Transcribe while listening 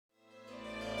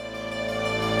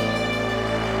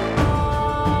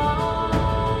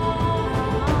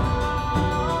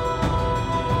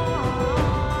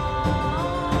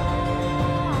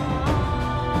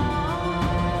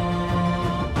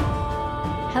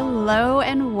Hello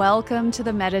and welcome to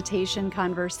the Meditation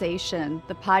Conversation,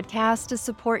 the podcast to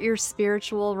support your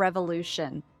spiritual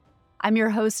revolution. I'm your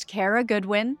host, Kara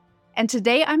Goodwin, and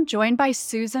today I'm joined by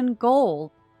Susan Gohl.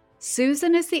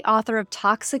 Susan is the author of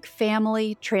Toxic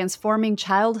Family: Transforming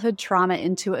Childhood Trauma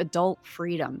into Adult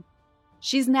Freedom.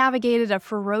 She's navigated a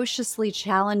ferociously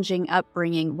challenging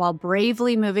upbringing while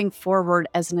bravely moving forward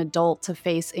as an adult to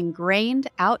face ingrained,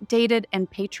 outdated,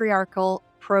 and patriarchal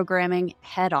programming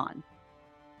head-on.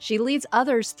 She leads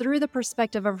others through the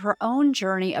perspective of her own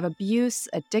journey of abuse,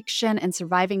 addiction, and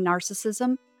surviving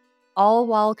narcissism, all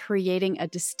while creating a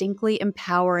distinctly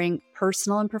empowering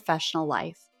personal and professional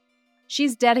life.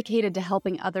 She's dedicated to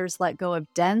helping others let go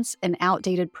of dense and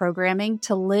outdated programming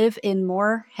to live in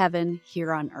more heaven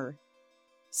here on earth.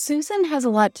 Susan has a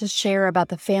lot to share about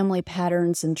the family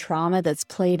patterns and trauma that's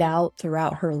played out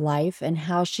throughout her life and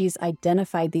how she's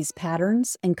identified these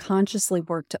patterns and consciously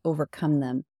worked to overcome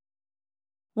them.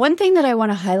 One thing that I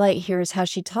want to highlight here is how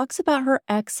she talks about her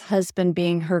ex-husband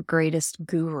being her greatest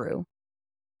guru.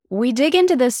 We dig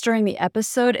into this during the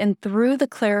episode, and through the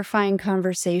clarifying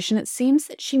conversation, it seems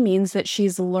that she means that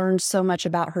she's learned so much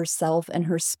about herself and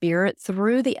her spirit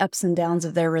through the ups and downs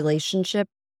of their relationship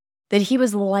that he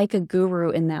was like a guru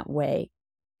in that way.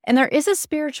 And there is a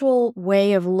spiritual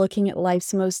way of looking at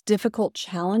life's most difficult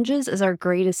challenges as our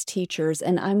greatest teachers,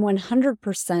 and I'm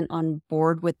 100% on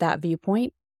board with that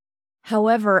viewpoint.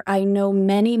 However, I know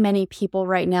many people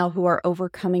right now who are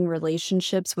overcoming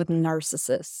relationships with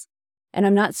narcissists. And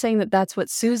I'm not saying that that's what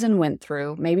Susan went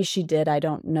through. Maybe she did. I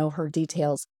don't know her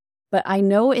details. But I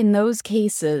know in those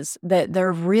cases that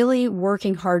they're really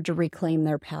working hard to reclaim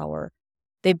their power.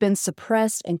 They've been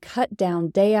suppressed and cut down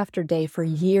day after day for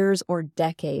years or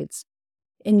decades.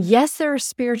 And yes, there are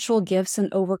spiritual gifts in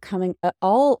overcoming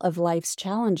all of life's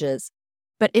challenges.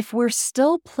 But if we're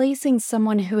still placing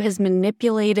someone who has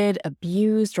manipulated,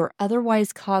 abused, or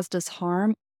otherwise caused us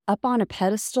harm up on a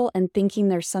pedestal and thinking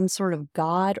they're some sort of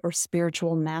god or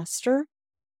spiritual master,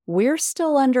 we're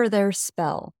still under their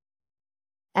spell.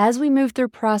 As we move through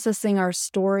processing our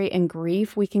story and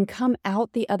grief, we can come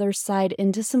out the other side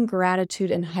into some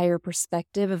gratitude and higher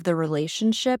perspective of the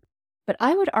relationship. But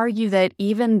I would argue that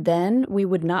even then, we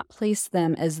would not place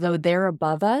them as though they're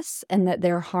above us and that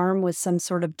their harm was some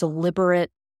sort of deliberate,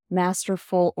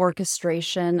 masterful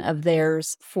orchestration of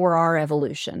theirs for our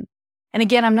evolution. And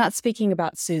again, I'm not speaking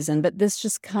about Susan, but this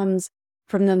just comes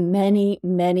from the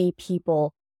many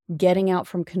people getting out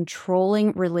from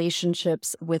controlling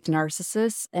relationships with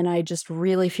narcissists. And I just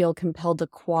really feel compelled to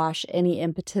quash any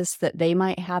impetus that they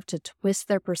might have to twist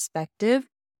their perspective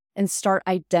and start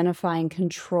identifying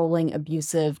controlling,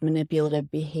 abusive,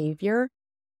 manipulative behavior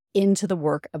into the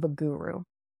work of a guru.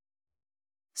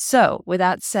 So, with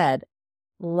that said,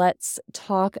 let's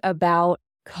talk about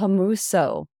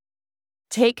Camuso.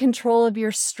 Take control of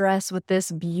your stress with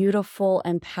this beautiful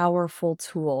and powerful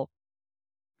tool.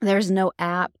 There's no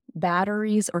app,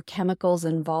 batteries, or chemicals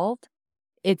involved.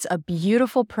 It's a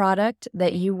beautiful product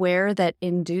that you wear that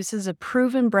induces a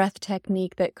proven breath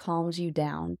technique that calms you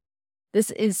down. This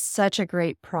is such a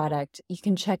great product. You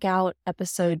can check out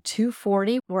episode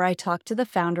 240, where I talked to the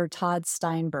founder, Todd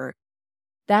Steinberg.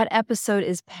 That episode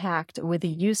is packed with a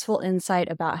useful insight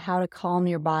about how to calm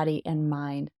your body and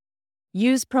mind.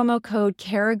 Use promo code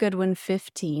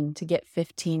KaraGoodwin15 to get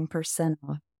 15%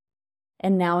 off.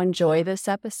 And now enjoy this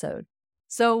episode.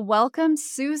 So welcome,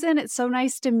 Susan. It's so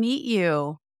nice to meet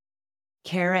you.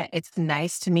 Kara, it's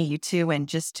nice to meet you too. And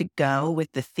just to go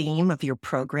with the theme of your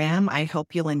program, I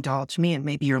hope you'll indulge me and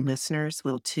maybe your listeners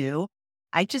will too.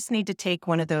 I just need to take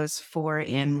one of those 4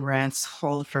 in breaths,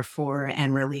 hold for 4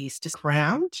 and release. Just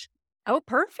ground. Oh,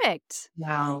 perfect.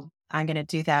 Now I'm going to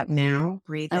do that now.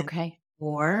 Breathe Okay. in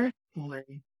 4, 1,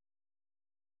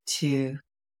 2,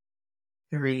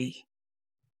 3,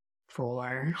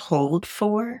 4. Hold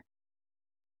 4,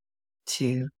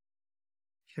 2,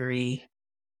 3,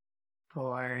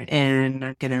 4. And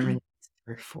I'm going to release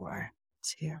for 4,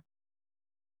 2,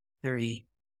 3,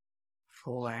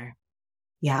 4.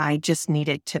 Yeah, I just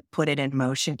needed to put it in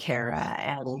motion, Kara,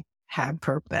 and have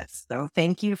purpose. So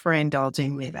thank you for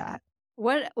indulging me that.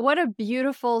 What a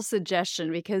beautiful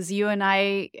suggestion, because you and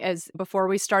I, as before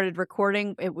we started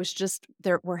recording, it was just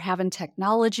we're having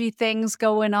technology things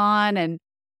going on and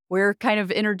we're kind of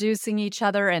introducing each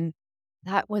other, and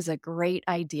that was a great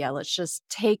idea. Let's just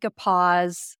take a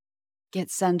pause, get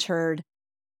centered,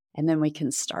 and then we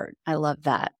can start. I love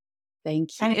that.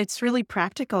 Thank you. And it's really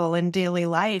practical in daily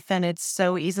life, and it's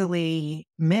so easily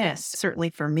missed, certainly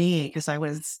for me, because I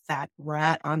was that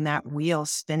rat on that wheel,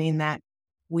 spinning that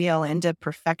wheel into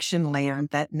perfection land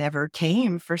that never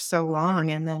came for so long.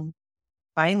 And then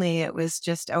finally it was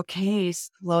just, okay,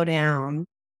 slow down,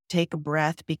 take a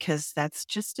breath, because that's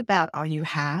just about all you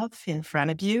have in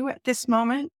front of you at this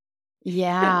moment.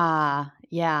 Yeah.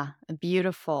 Yeah.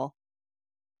 Beautiful.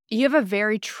 You have a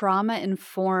very trauma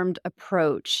informed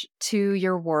approach to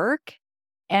your work.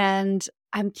 And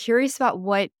I'm curious about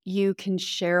what you can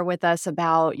share with us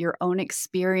about your own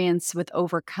experience with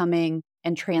overcoming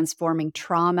and transforming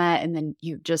trauma. And then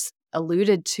you just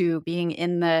alluded to being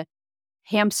in the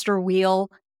hamster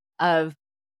wheel of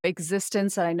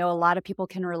existence. And I know a lot of people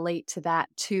can relate to that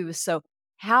too. So,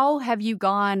 how have you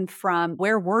gone from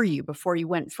where were you before you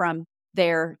went from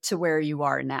there to where you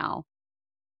are now?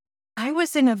 I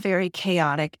was in a very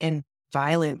chaotic and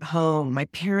violent home. My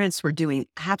parents were doing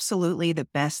absolutely the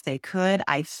best they could.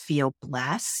 I feel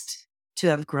blessed to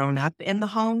have grown up in the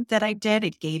home that I did.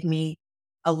 It gave me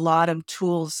a lot of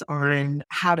tools on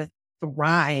how to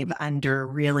thrive under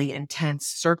really intense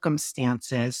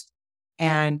circumstances.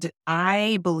 And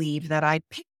I believe that I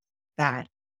picked that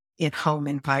in home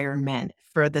environment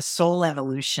for the soul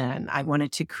evolution I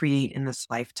wanted to create in this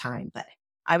lifetime. But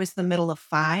I was the middle of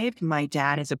five. My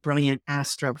dad is a brilliant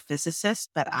astrophysicist,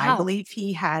 but I Wow. believe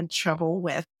he had trouble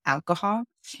with alcohol.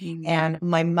 And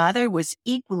my mother was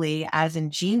equally as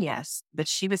ingenious, but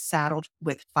she was saddled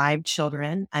with five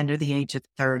children under the age of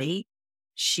 30.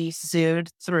 She sued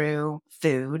through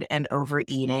food and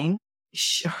overeating.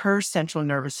 Her central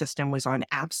nervous system was on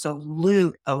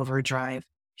absolute overdrive.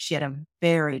 She had a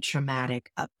very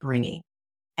traumatic upbringing,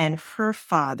 and her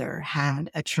father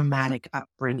had a traumatic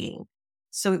upbringing.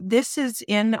 So this is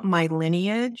in my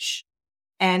lineage,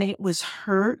 and it was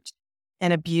hurt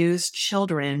and abused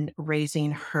children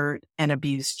raising hurt and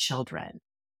abused children.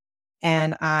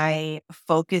 And I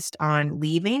focused on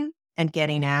leaving and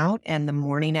getting out. And the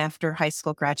morning after high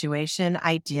school graduation,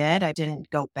 I did. I didn't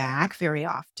go back very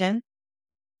often.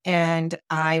 And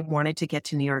I wanted to get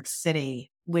to New York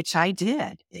City, which I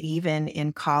did, even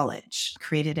in college,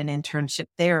 created an internship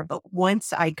there. But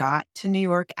once I got to New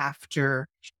York after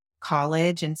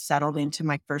college and settled into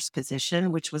my first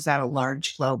position, which was at a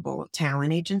large global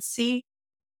talent agency,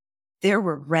 there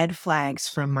were red flags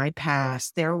from my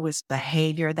past. There was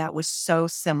behavior that was so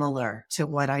similar to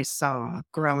what I saw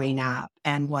growing up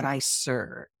and what I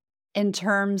served. In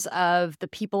terms of the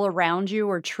people around you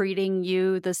or treating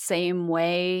you the same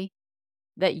way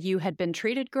that you had been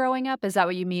treated growing up? Is that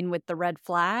what you mean with the red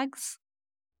flags?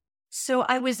 So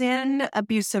I was in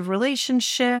abusive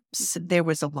relationships. There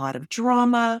was a lot of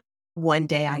drama. One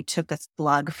day I took a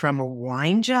slug from a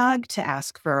wine jug to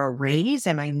ask for a raise,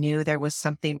 and I knew there was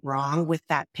something wrong with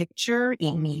that picture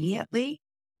immediately.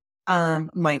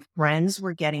 My friends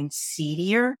were getting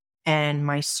seedier, and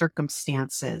my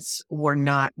circumstances were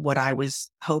not what I was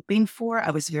hoping for.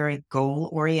 I was very goal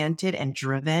oriented and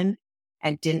driven,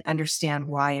 and didn't understand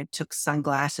why it took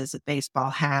sunglasses, a baseball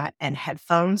hat, and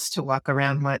headphones to walk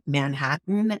around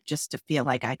Manhattan just to feel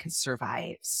like I could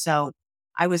survive. So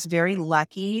I was very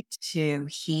lucky to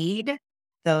heed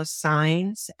those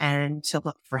signs and to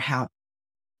look for help.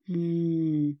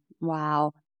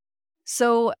 Wow.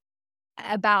 So,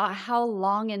 about how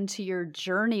long into your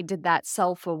journey did that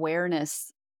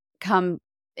self-awareness come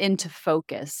into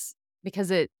focus? Because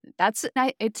it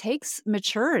takes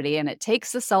maturity and it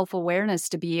takes the self-awareness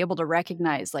to be able to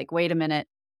recognize, like, wait a minute,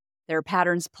 there are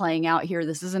patterns playing out here.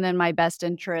 This isn't in my best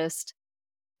interest.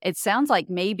 It sounds like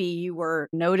maybe you were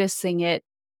noticing it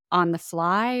on the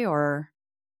fly or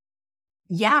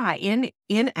Yeah, in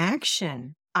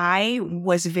action. I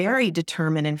was very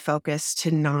determined and focused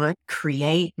to not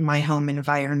create my home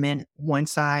environment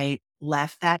once I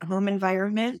left that home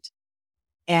environment.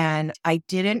 And I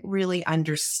didn't really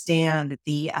understand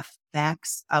the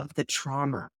effects of the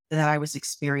trauma that I was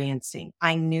experiencing.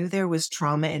 I knew there was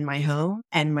trauma in my home,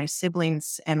 and my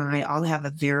siblings and I all have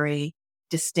a very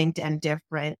distinct and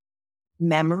different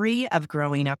memory of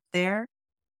growing up there.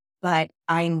 But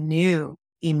I knew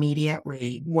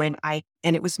immediately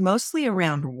and it was mostly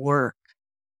around work,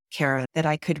 Kara, that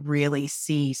I could really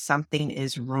see something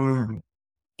is wrong.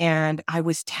 And I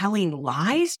was telling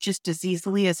lies just as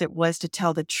easily as it was to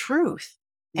tell the truth.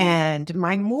 And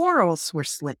my morals were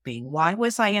slipping. Why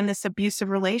was I in this abusive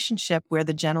relationship where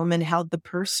the gentleman held the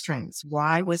purse strings?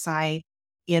 Why was I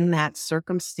in that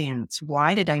circumstance?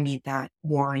 Why did I need that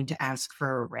wine to ask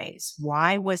for a raise?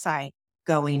 Why was I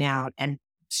going out and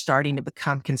starting to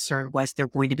become concerned? Was there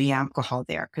going to be alcohol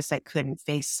there? Because I couldn't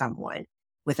face someone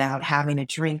without having a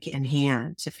drink in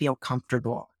hand to feel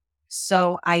comfortable.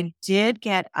 So I did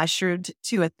get ushered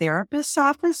to a therapist's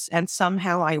office, and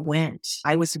somehow I went.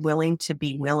 I was willing to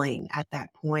be willing at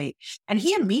that point. And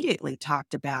he immediately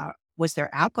talked about, was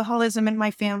there alcoholism in my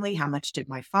family? How much did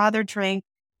my father drink?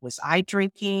 was I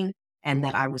drinking and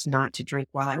that I was not to drink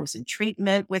while I was in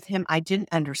treatment with him. I didn't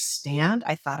understand.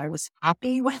 I thought I was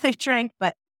happy when I drank,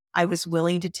 but I was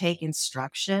willing to take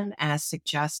instruction as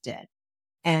suggested.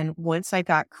 And once I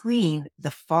got clean,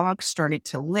 the fog started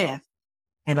to lift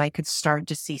and I could start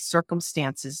to see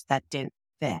circumstances that didn't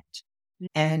fit.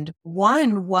 And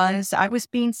one was I was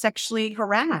being sexually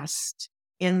harassed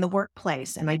in the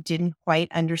workplace, and I didn't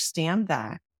quite understand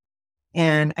that.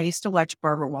 And I used to watch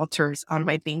Barbara Walters on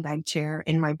my beanbag chair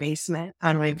in my basement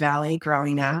on my valley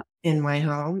growing up in my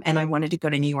home. And I wanted to go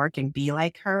to New York and be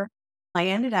like her. I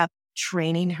ended up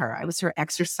training her. I was her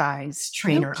exercise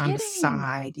trainer on the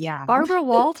side. Yeah. Barbara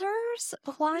Walters?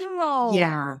 Wow.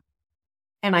 Yeah.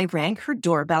 And I rang her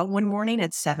doorbell one morning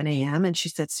at 7 a.m. and she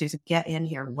said, Susan, get in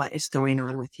here. What is going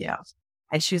on with you?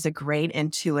 And she was a great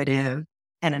intuitive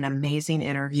and an amazing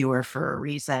interviewer for a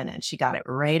reason. And she got it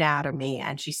right out of me.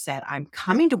 And she said, I'm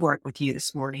coming to work with you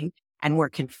this morning and we're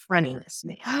confronting this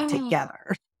man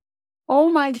together.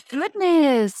 Oh my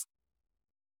goodness.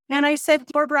 And I said,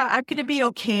 Barbara, I'm going to be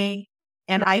okay.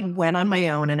 And I went on my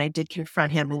own and I did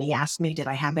confront him. And he asked me, did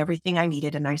I have everything I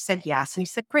needed? And I said, yes. And he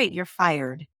said, great, you're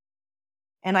fired.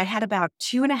 And I had about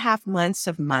 2.5 months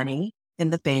of money in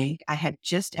the bank. I had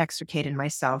just extricated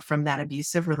myself from that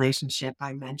abusive relationship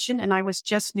I mentioned, and I was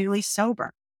just newly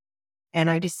sober.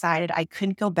 And I decided I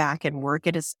couldn't go back and work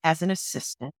as an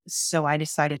assistant. So I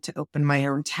decided to open my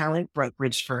own talent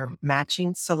brokerage firm,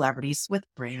 matching celebrities with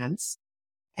brands.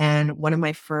 And one of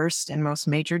my first and most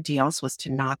major deals was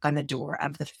to knock on the door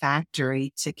of the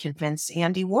factory to convince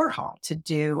Andy Warhol to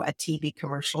do a TV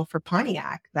commercial for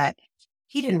Pontiac that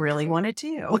he didn't really want to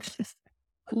do.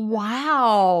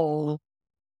 Wow.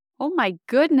 Oh my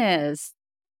goodness.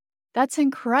 That's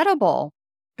incredible.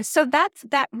 So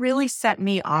that really set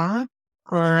me off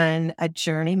on a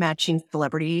journey matching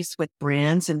celebrities with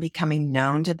brands and becoming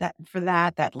known to that for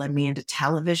that. That led me into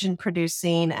television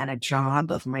producing and a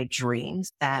job of my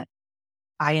dreams that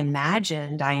I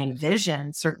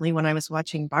envisioned, certainly when I was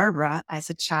watching Barbara as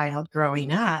a child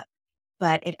growing up,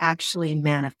 but it actually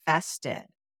manifested.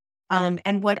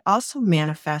 And what also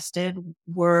manifested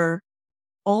were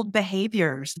old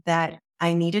behaviors that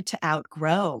I needed to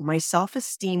outgrow. My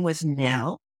self-esteem was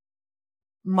nil.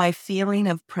 My feeling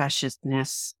of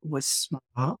preciousness was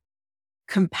small.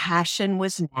 Compassion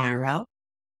was narrow.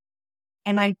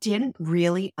 And I didn't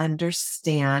really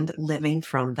understand living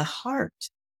from the heart.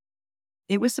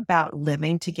 It was about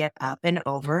living to get up and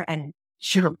over and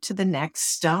jump to the next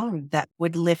stone that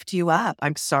would lift you up,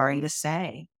 I'm sorry to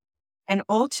say. And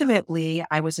ultimately,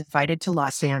 I was invited to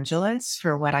Los Angeles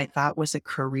for what I thought was a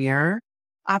career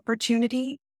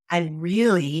opportunity. And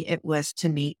really, it was to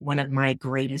meet one of my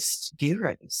greatest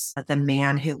gurus, the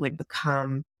man who would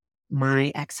become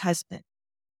my ex-husband.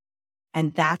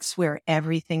 And that's where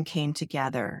everything came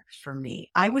together for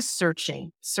me. I was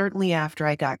searching, certainly after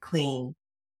I got clean.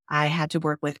 I had to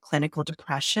work with clinical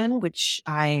depression, which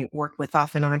I worked with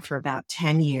off and on for about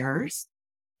 10 years.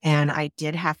 And I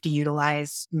did have to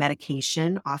utilize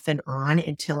medication off and on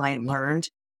until I learned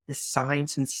the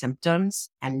signs and symptoms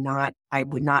I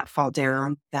would not fall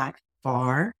down that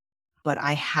far, but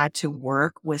I had to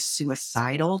work with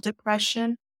suicidal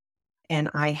depression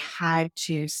and I had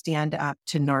to stand up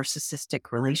to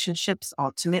narcissistic relationships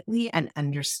ultimately and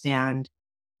understand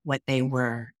what they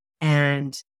were.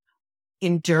 And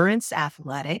endurance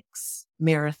athletics,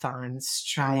 marathons,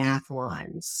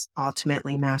 triathlons,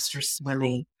 ultimately master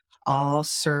swimming, all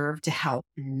serve to help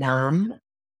numb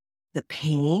the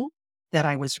pain that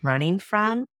I was running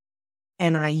from.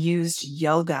 And I used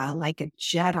yoga like a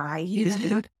Jedi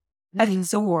used a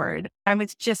sword.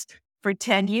 For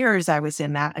 10 years, I was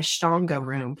in that Ashtanga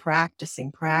room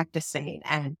practicing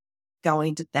and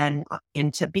going to then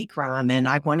into Bikram. And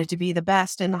I wanted to be the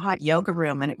best in the hot yoga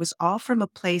room. And it was all from a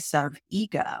place of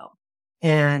ego.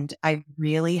 And I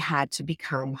really had to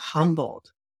become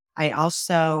humbled. I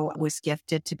also was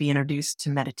gifted to be introduced to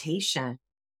meditation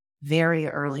very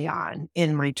early on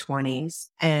in my 20s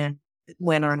and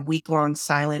went on week-long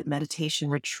silent meditation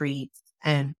retreats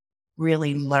and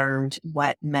really learned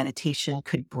what meditation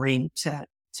could bring to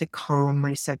calm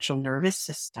my central nervous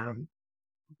system.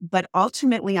 But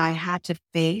ultimately, I had to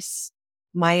face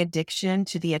my addiction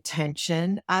to the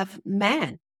attention of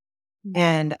men.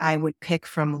 And I would pick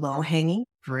from low-hanging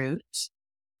fruit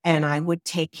and I would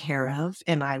take care of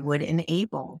and I would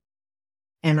enable.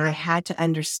 And I had to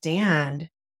understand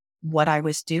what I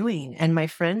was doing. And my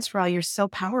friends were all, you're so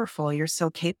powerful, you're so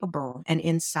capable. And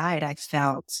inside I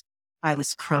felt I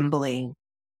was crumbling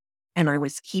and I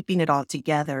was keeping it all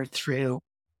together through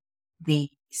the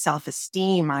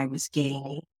self-esteem I was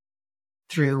gaining,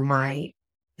 through my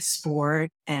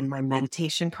sport and my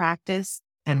meditation practice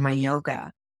and my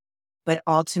yoga. But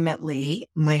ultimately,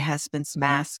 my husband's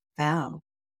mask fell.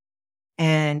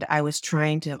 And I was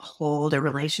trying to hold a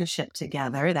relationship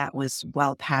together that was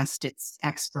well past its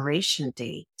expiration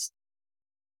date.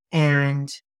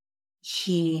 And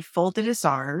he folded his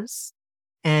arms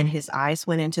and his eyes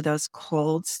went into those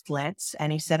cold slits.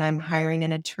 And he said, I'm hiring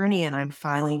an attorney and I'm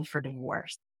filing for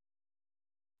divorce.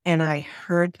 And I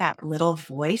heard that little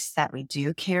voice that we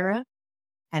do, Kara.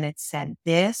 And it said,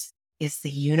 this is the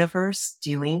universe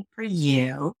doing for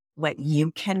you what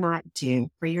you cannot do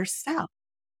for yourself.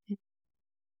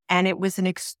 And it was an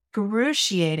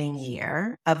excruciating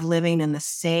year of living in the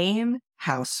same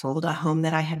household, a home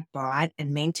that I had bought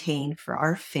and maintained for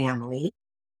our family.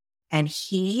 And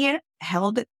he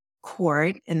held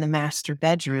court in the master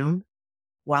bedroom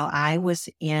while I was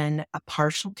in a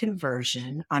partial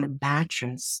conversion on a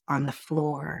mattress on the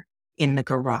floor in the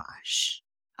garage.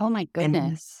 Oh my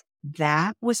goodness. And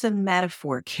that was a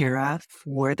metaphor, Kara,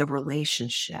 for the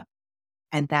relationship.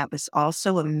 And that was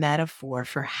also a metaphor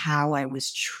for how I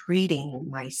was treating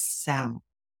myself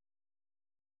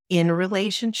in a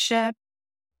relationship,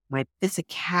 my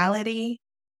physicality,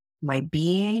 my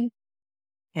being.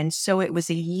 And so it was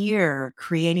a year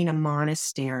creating a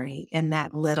monastery in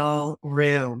that little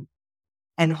room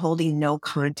and holding no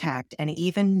contact and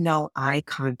even no eye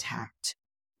contact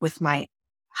with my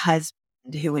husband,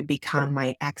 who would become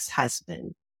my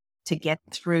ex-husband, to get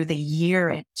through the year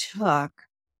it took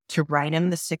to write him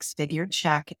the 6-figure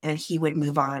check, and he would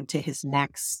move on to his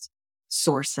next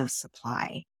source of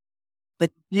supply.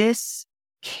 But this,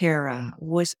 Kara,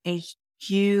 was a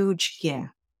huge gift.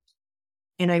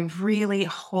 And I really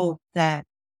hope that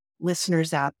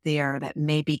listeners out there that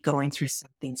may be going through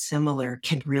something similar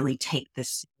can really take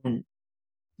this in.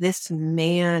 This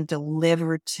man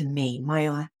delivered to me my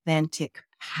authentic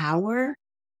power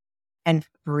and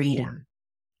freedom.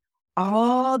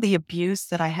 All the abuse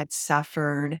that I had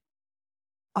suffered,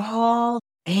 all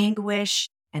anguish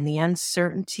and the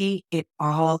uncertainty, it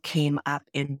all came up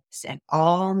in this. And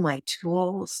all my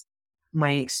tools,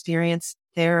 my experience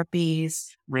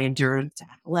therapies, my endurance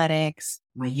athletics,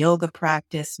 my yoga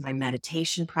practice, my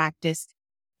meditation practice,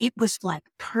 it was like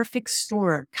perfect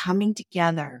storm coming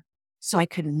together so I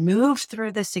could move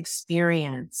through this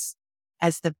experience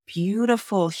as the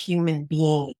beautiful human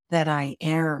being that I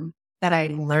am, that I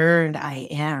learned I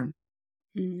am.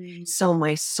 So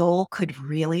my soul could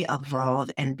really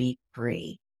evolve and be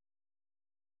free.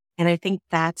 And I think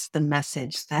that's the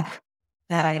message that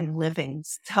I'm living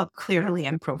so clearly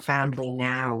and profoundly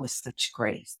now with such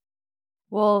grace.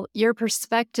 Well, your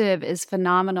perspective is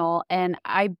phenomenal. And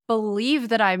I believe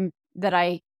that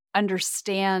I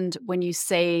understand when you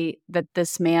say that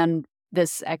this man,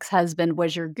 this ex-husband,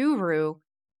 was your guru.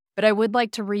 But I would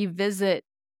like to revisit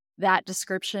that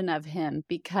description of him,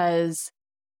 because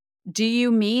do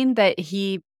you mean that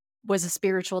he was a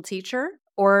spiritual teacher,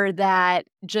 or that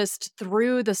just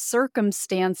through the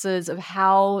circumstances of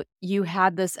how you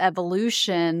had this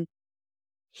evolution,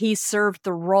 he served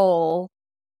the role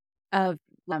of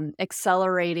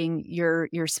accelerating your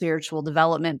spiritual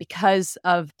development because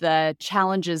of the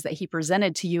challenges that he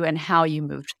presented to you and how you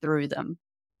moved through them?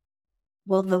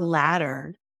 Well, the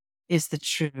latter is the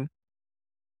truth.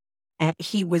 And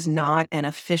he was not an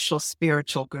official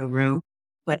spiritual guru,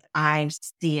 but I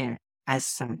see it as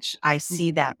such. I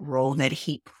see that role that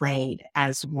he played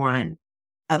as one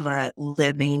of a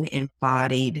living,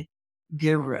 embodied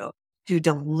guru to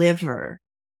deliver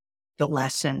the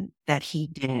lesson that he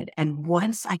did. And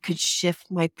once I could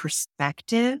shift my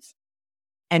perspective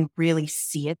and really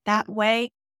see it that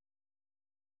way,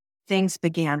 things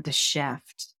began to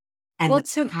shift. And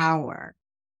the power.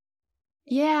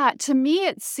 Yeah, to me,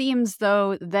 it seems,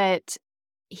 though, that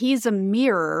he's a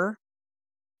mirror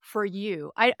for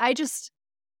you. I just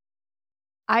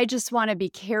want to be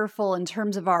careful in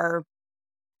terms of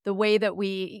the way that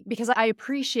because I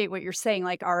appreciate what you're saying,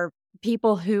 like our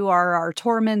people who are our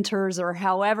tormentors or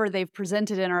however they've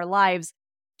presented in our lives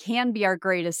can be our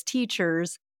greatest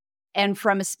teachers. And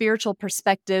from a spiritual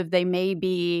perspective, they may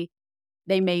be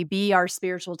our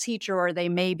spiritual teacher, or they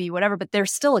may be whatever, but they're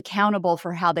still accountable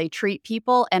for how they treat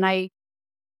people. And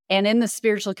in the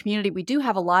spiritual community, we do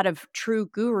have a lot of true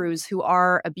gurus who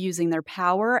are abusing their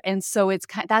power. And so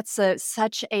that's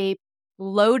such a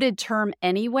loaded term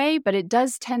anyway, but it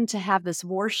does tend to have this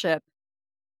worship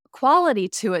quality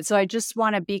to it. So I just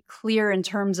want to be clear in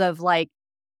terms of, like,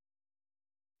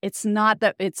 it's not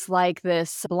that it's like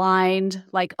this blind,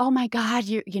 like, oh my God,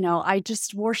 I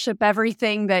just worship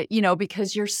everything that,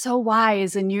 because you're so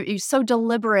wise and you're so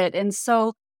deliberate and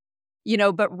so,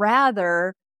 but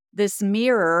rather this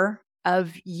mirror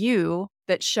of you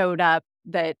that showed up,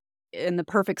 that in the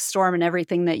perfect storm and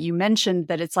everything that you mentioned,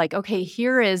 that it's like, okay,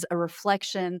 here is a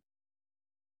reflection,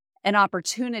 an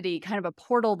opportunity, kind of a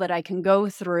portal that I can go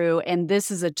through. And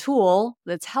this is a tool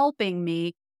that's helping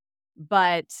me,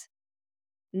 but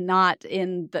not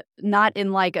in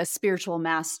like a spiritual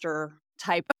master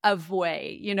type of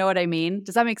way. You know what I mean?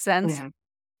 Does that make sense? Yeah,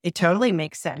 it totally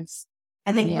makes sense.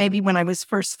 I think Yeah. maybe when I was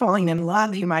first falling in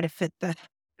love, you might have fit the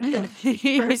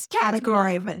first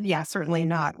category, but yeah, certainly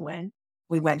not when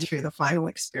we went through the final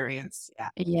experience. Yeah.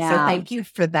 So Yeah. thank you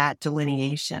for that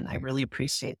delineation. I really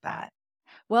appreciate that.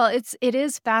 Well, it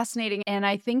is fascinating, and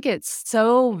I think it's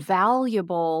so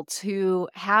valuable to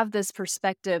have this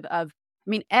perspective of, I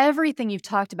mean, everything you've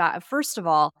talked about. First of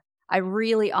all, I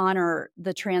really honor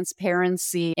the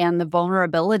transparency and the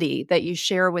vulnerability that you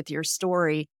share with your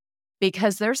story,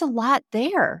 because there's a lot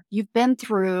there. You've been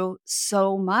through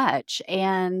so much,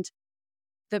 and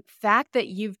the fact that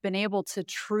you've been able to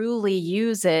truly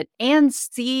use it and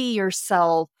see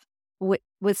yourself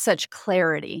with such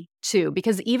clarity too,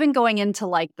 because even going into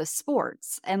like the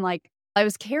sports, and like I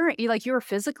was caring, like you were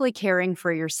physically caring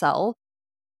for yourself,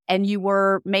 and you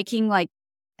were making like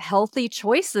healthy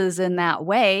choices in that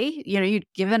way. You know,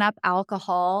 you'd given up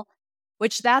alcohol,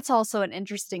 which that's also an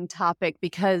interesting topic,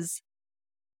 because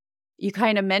you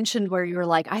kind of mentioned where you were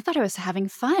like, I thought I was having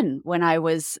fun when I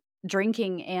was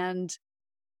drinking. And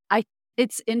I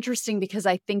it's interesting because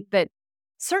I think that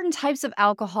certain types of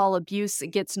alcohol abuse,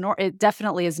 it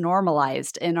definitely is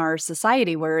normalized in our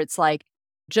society, where it's like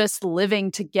just living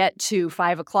to get to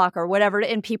 5 o'clock or whatever,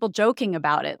 and people joking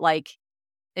about it, like,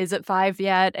 is it 5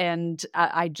 yet? And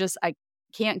I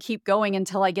can't keep going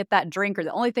until I get that drink, or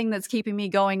the only thing that's keeping me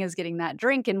going is getting that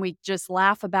drink. And we just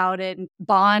laugh about it and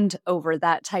bond over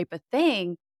that type of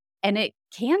thing. And it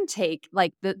can take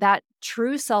like that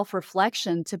true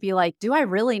self-reflection to be like, do I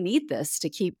really need this to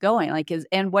keep going? Like,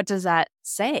 and what does that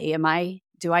say?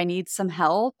 Do I need some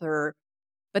help?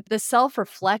 But the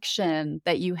self-reflection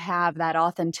that you have, that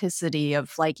authenticity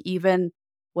of like, even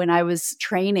when I was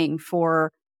training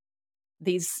for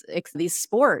these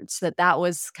sports, that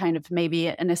was kind of maybe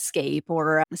an escape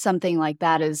or something like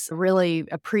that, is really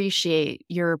appreciate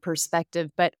your perspective.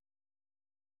 But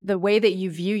the way that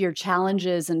you view your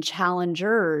challenges and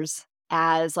challengers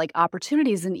as like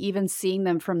opportunities, and even seeing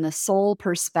them from the soul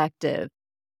perspective,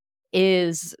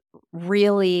 is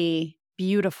really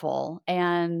beautiful.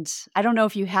 And I don't know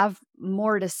if you have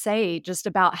more to say just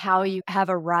about how you have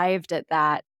arrived at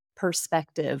that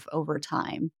perspective over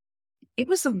time. It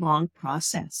was a long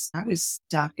process. I was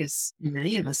stuck, as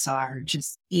many of us are,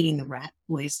 just eating the rat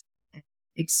poison,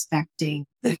 expecting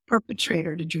the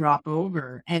perpetrator to drop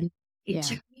over. And it Yeah.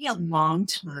 took me a long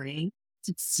time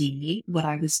to see what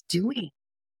I was doing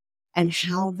and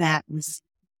how that was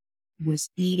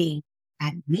eating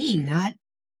at me, not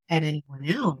at anyone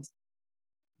else.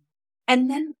 And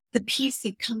then the piece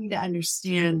of coming to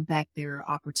understand that there are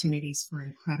opportunities for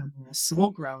incredible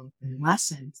soul growth and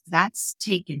lessons, that's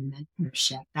taken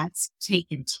mentorship, that's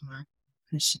taken time,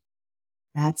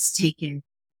 that's taken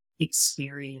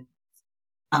experience.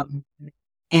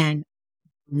 And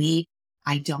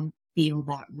I don't feel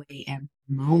that way at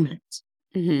the moment,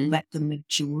 but the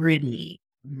majority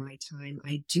of my time,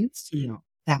 I do feel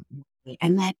that way.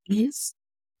 And that is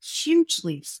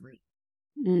hugely free.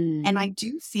 And I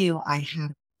do feel I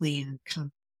had a plan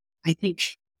come. I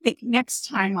think next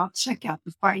time I'll check out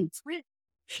the fine print.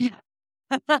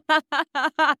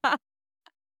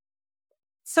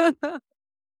 So,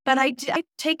 but I've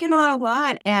taken on a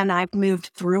lot, and I've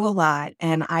moved through a lot,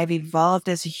 and I've evolved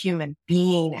as a human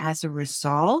being as a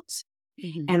result.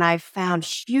 And I've found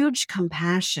huge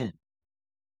compassion,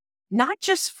 not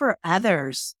just for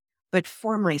others, but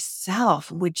for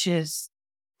myself, which is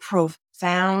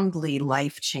profoundly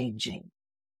life-changing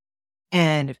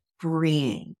and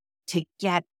freeing, to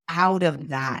get out of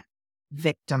that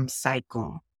victim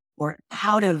cycle or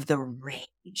out of the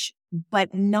rage,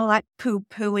 but not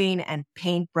poo-pooing and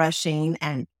paintbrushing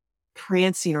and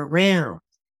prancing around,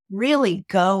 really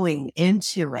going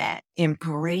into it,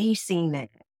 embracing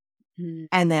it,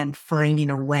 and then finding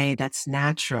a way that's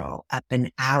natural up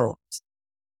and out.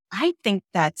 I think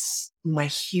that's my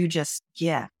hugest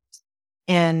gift.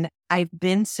 And I've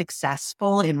been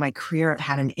successful in my career. I've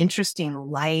had an interesting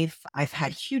life. I've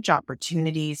had huge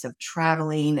opportunities of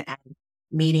traveling and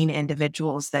meeting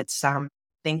individuals that some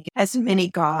think as many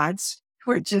gods,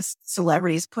 who are just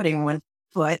celebrities putting one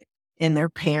foot in their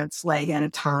pants leg at a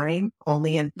time,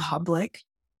 only in public.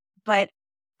 But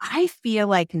I feel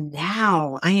like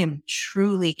now I am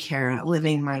truly, Kara,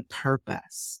 living my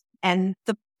purpose. And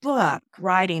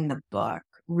writing the book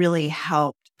really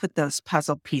helped put those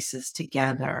puzzle pieces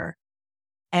together.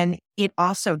 And it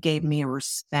also gave me a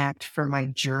respect for my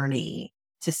journey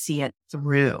to see it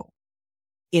through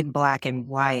in black and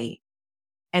white.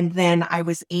 And then I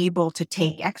was able to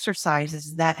take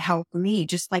exercises that helped me,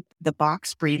 just like the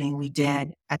box breathing we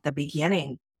did at the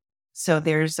beginning. So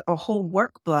there's a whole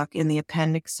workbook in the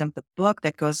appendix of the book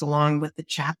that goes along with the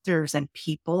chapters, and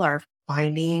people are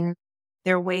finding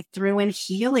their way through and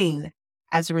healing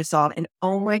as a result. And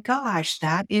oh my gosh,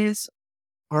 that is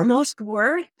almost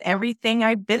worth everything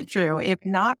I've been through, if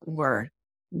not worth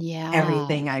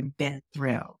everything I've been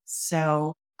through.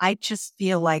 So I just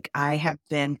feel like I have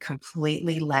been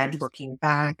completely led looking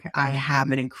back. I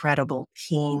have an incredible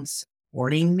team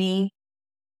supporting me,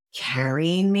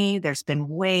 carrying me. There's been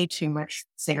way too much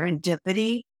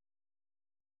serendipity.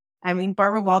 I mean,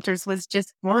 Barbara Walters was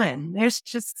just one. There's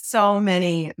just so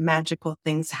many magical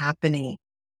things happening,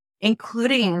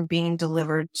 including being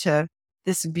delivered to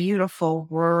this beautiful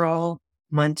rural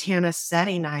Montana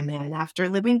setting I'm in after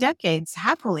living decades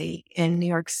happily in New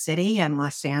York City and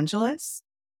Los Angeles.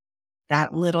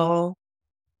 That little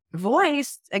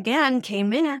voice again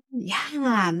came in.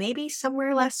 Yeah, maybe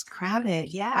somewhere less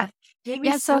crowded. Yeah.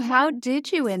 Yeah. So how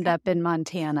did you end up in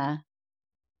Montana?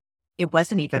 It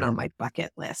wasn't even on my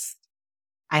bucket list.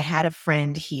 I had a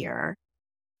friend here,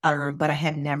 but I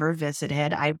had never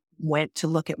visited. I went to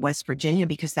look at West Virginia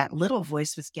because that little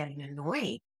voice was getting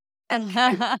annoying. And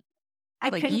I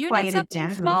Like, couldn't you quiet did it something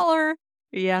down. smaller.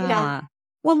 Yeah.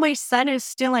 Well, my son is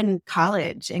still in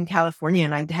college in California,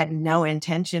 and I had no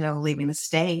intention of leaving the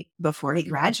state before he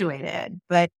graduated.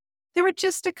 But there were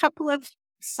just a couple of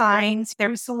signs. There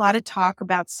was a lot of talk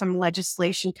about some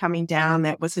legislation coming down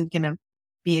that wasn't going to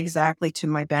be exactly to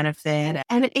my benefit.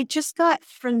 And it just got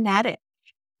frenetic,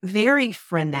 very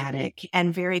frenetic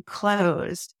and very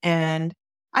closed. And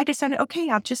I decided, okay,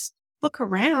 I'll just look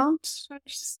around. So I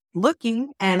was just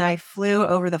looking, and I flew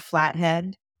over the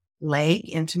Flathead Lake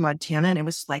into Montana, and it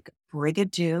was like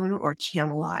Brigadoon or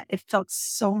Camelot. It felt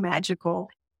so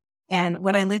magical. And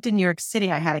when I lived in New York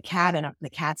City, I had a cabin up in the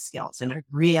Catskills, and I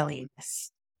really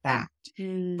missed that.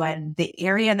 But the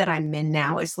area that I'm in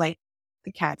now is like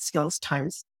the Catskills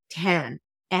times 10.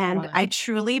 And I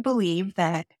truly believe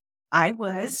that I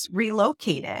was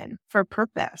relocated for a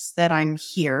purpose, that I'm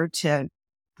here to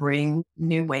bring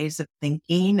new ways of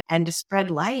thinking and to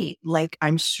spread light, like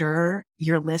I'm sure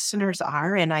your listeners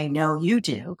are. And I know you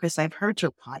do because I've heard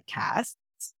your podcast.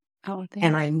 Oh,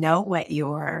 and I know what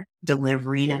you're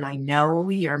delivering, and I know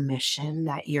your mission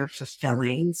that you're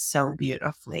fulfilling so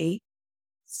beautifully.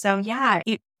 So yeah,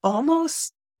 it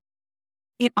almost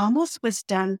was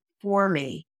done for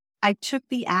me. I took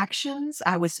the actions.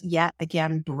 I was yet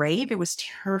again brave. It was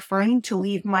terrifying to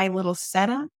leave my little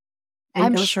setup.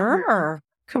 I'm sure.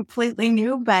 Completely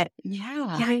new, but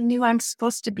yeah, I knew I'm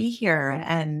supposed to be here.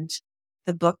 And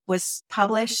the book was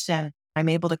published, and I'm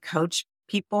able to coach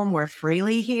people more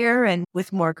freely here and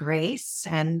with more grace.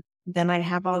 And then I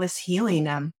have all this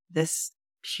healing, this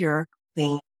pure,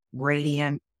 clean,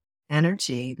 radiant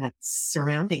energy that's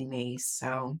surrounding me.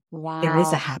 So there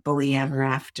is a happily ever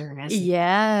after.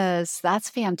 Yes, that's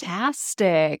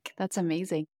fantastic. That's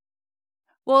amazing.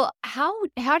 Well, how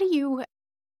do you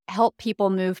help people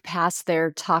move past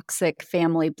their toxic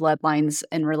family bloodlines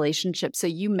and relationships? So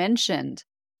you mentioned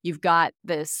you've got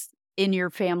this in your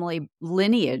family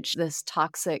lineage, this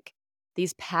toxic,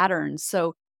 these patterns.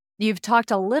 So you've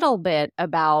talked a little bit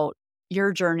about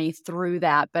your journey through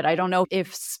that, but I don't know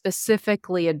if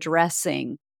specifically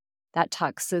addressing that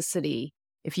toxicity,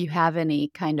 if you have any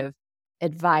kind of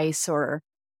advice or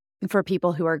for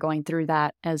people who are going through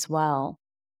that as well.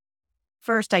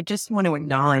 First, I just want to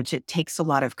acknowledge it takes a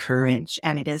lot of courage,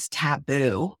 and it is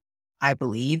taboo, I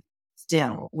believe,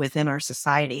 still within our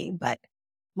society. But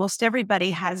most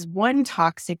everybody has one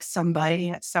toxic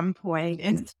somebody at some point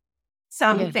in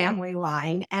some family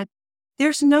line, and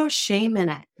there's no shame in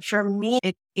it. For me,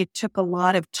 it took a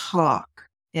lot of talk.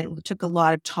 It took a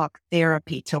lot of talk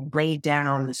therapy to lay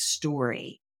down the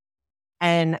story.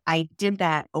 And I did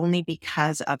that only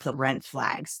because of the red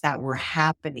flags that were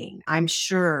happening. I'm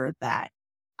sure that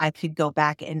I could go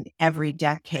back in every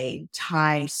decade,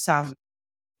 tie some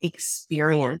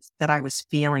experience that I was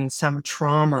feeling, some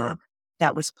trauma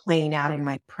that was playing out in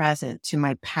my present to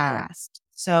my past.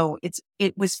 So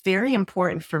it was very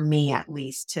important for me, at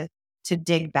least, to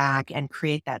dig back and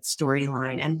create that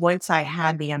storyline. And once I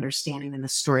had the understanding and the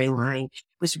storyline, it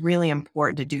was really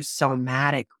important to do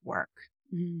somatic work.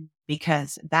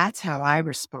 Because that's how I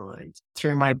respond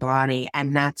through my body.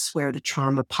 And that's where the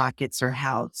trauma pockets are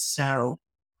held. So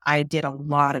I did a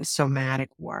lot of somatic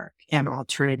work and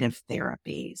alternative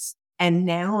therapies. And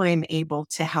now I'm able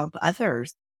to help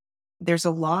others there's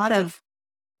a lot of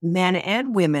men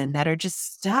and women that are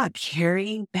just stuck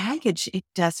carrying baggage. It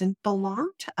doesn't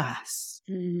belong to us.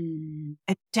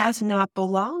 It does not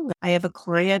belong. I have a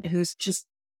client who's just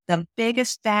the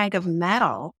biggest bag of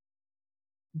metal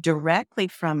directly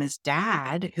from his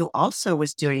dad, who also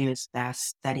was doing his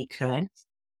best that he could.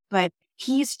 But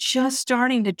he's just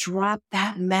starting to drop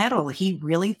that metal. He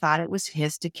really thought it was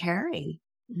his to carry.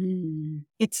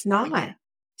 It's not.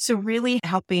 So really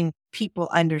helping people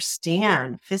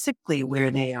understand physically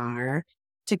where they are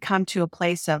to come to a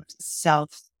place of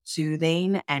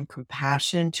self-soothing and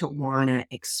compassion to want to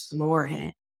explore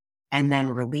it and then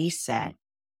release it.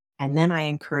 And then I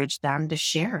encourage them to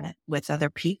share it with other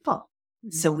people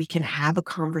so we can have a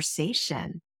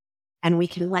conversation and we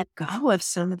can let go of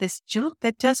some of this junk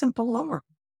that doesn't belong.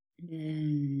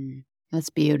 That's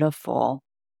beautiful.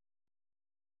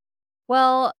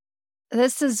 Well,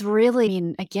 this is really, I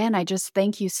mean, again, I just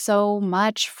thank you so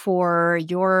much for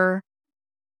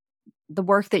the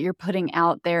work that you're putting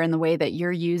out there and the way that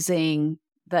you're using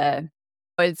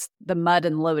it's the mud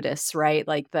and lotus, right?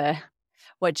 Like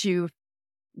what you've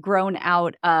grown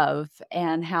out of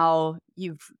and how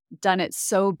you've done it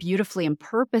so beautifully and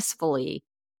purposefully,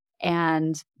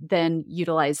 and then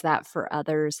utilize that for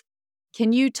others.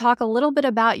 Can you talk a little bit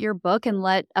about your book and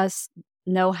let us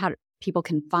know how people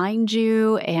can find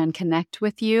you and connect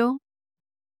with you?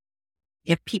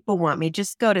 If people want me,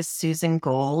 just go to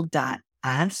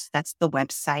susangold.us. That's the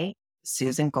website,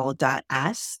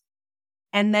 susangold.us.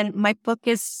 And then my book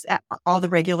is at all the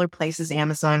regular places,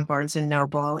 Amazon, Barnes &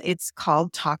 Noble. It's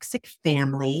called Toxic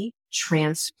Family,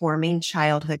 Transforming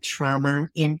Childhood Trauma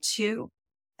into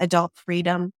Adult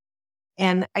Freedom.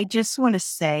 And I just want to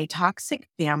say Toxic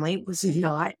Family was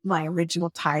not my original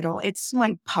title. It's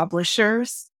my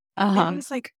publisher's. And I was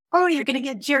like, oh, you're going to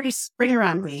get Jerry Springer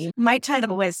on me. My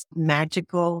title was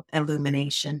Magical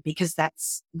Illumination because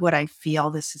that's what I feel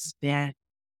this has been.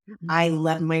 I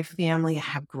love my family. I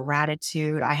have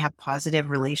gratitude. I have positive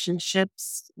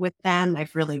relationships with them.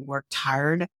 I've really worked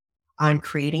hard on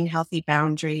creating healthy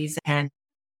boundaries and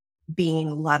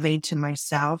being loving to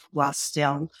myself while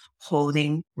still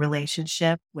holding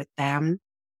relationship with them.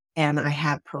 And I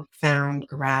have profound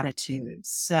gratitude.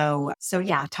 So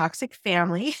yeah, Toxic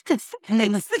Family. It's the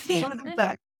name of the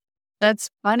book. That's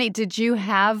funny.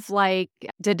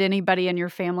 Did anybody in your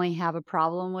family have a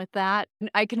problem with that?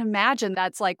 I can imagine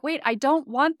that's like, wait, I don't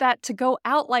want that to go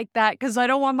out like that because I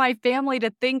don't want my family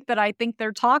to think that I think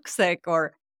they're toxic.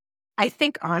 Or I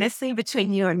think honestly,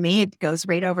 between you and me, it goes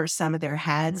right over some of their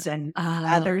heads, and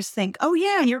others think, oh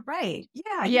yeah, you're right.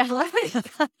 Yeah. You're right.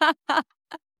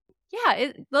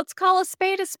 Yeah, let's call a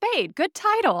spade a spade. Good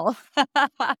title.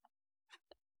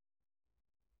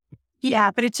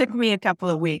 Yeah, but it took me a couple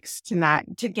of weeks to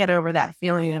get over that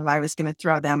feeling of I was going to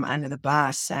throw them under the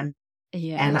bus. And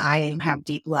I have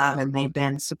deep love, and they've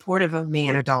been supportive of me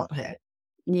in adulthood.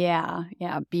 Yeah,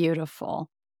 beautiful.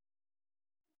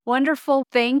 Wonderful.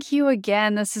 Thank you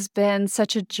again. This has been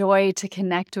such a joy to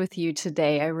connect with you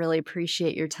today. I really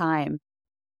appreciate your time.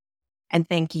 And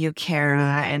thank you,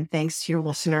 Kara, and thanks to your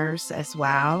listeners as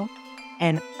well.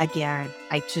 And again,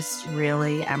 I just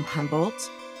really am humbled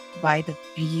by the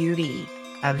beauty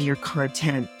of your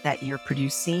content that you're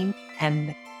producing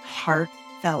and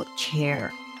heartfelt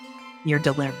care you're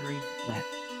delivering with.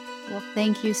 Well,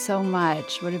 thank you so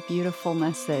much. What a beautiful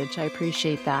message. I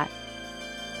appreciate that.